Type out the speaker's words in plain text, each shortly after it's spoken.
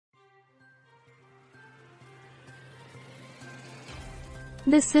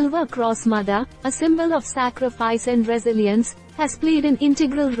The Silver Cross Mother, a symbol of sacrifice and resilience, has played an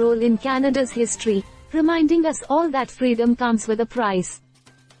integral role in Canada's history, reminding us all that freedom comes with a price.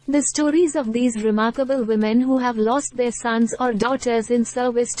 The stories of these remarkable women who have lost their sons or daughters in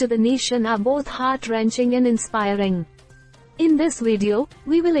service to the nation are both heart-wrenching and inspiring. In this video,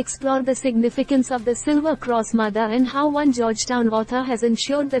 we will explore the significance of the Silver Cross Mother and how one Georgetown author has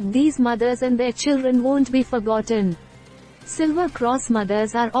ensured that these mothers and their children won't be forgotten. Silver Cross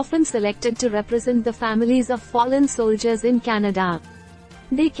Mothers are often selected to represent the families of fallen soldiers in Canada.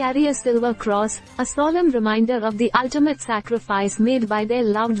 They carry a silver cross, a solemn reminder of the ultimate sacrifice made by their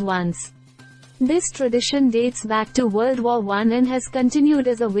loved ones. This tradition dates back to World War I and has continued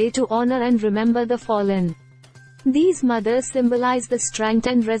as a way to honor and remember the fallen. These mothers symbolize the strength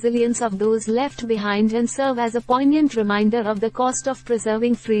and resilience of those left behind and serve as a poignant reminder of the cost of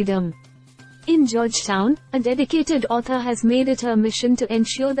preserving freedom. In Georgetown, a dedicated author has made it her mission to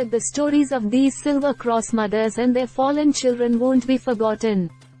ensure that the stories of these Silver Cross mothers and their fallen children won't be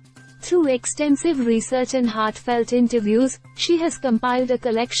forgotten. Through extensive research and heartfelt interviews, she has compiled a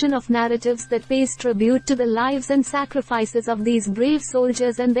collection of narratives that pays tribute to the lives and sacrifices of these brave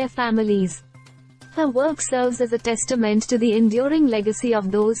soldiers and their families. Her work serves as a testament to the enduring legacy of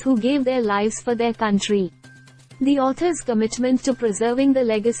those who gave their lives for their country. The author's commitment to preserving the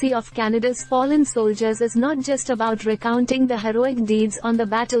legacy of Canada's fallen soldiers is not just about recounting the heroic deeds on the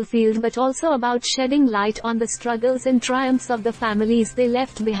battlefield but also about shedding light on the struggles and triumphs of the families they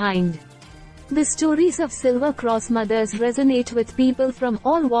left behind. The stories of Silver Cross mothers resonate with people from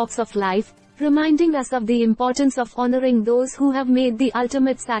all walks of life, reminding us of the importance of honoring those who have made the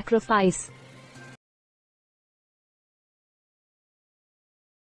ultimate sacrifice.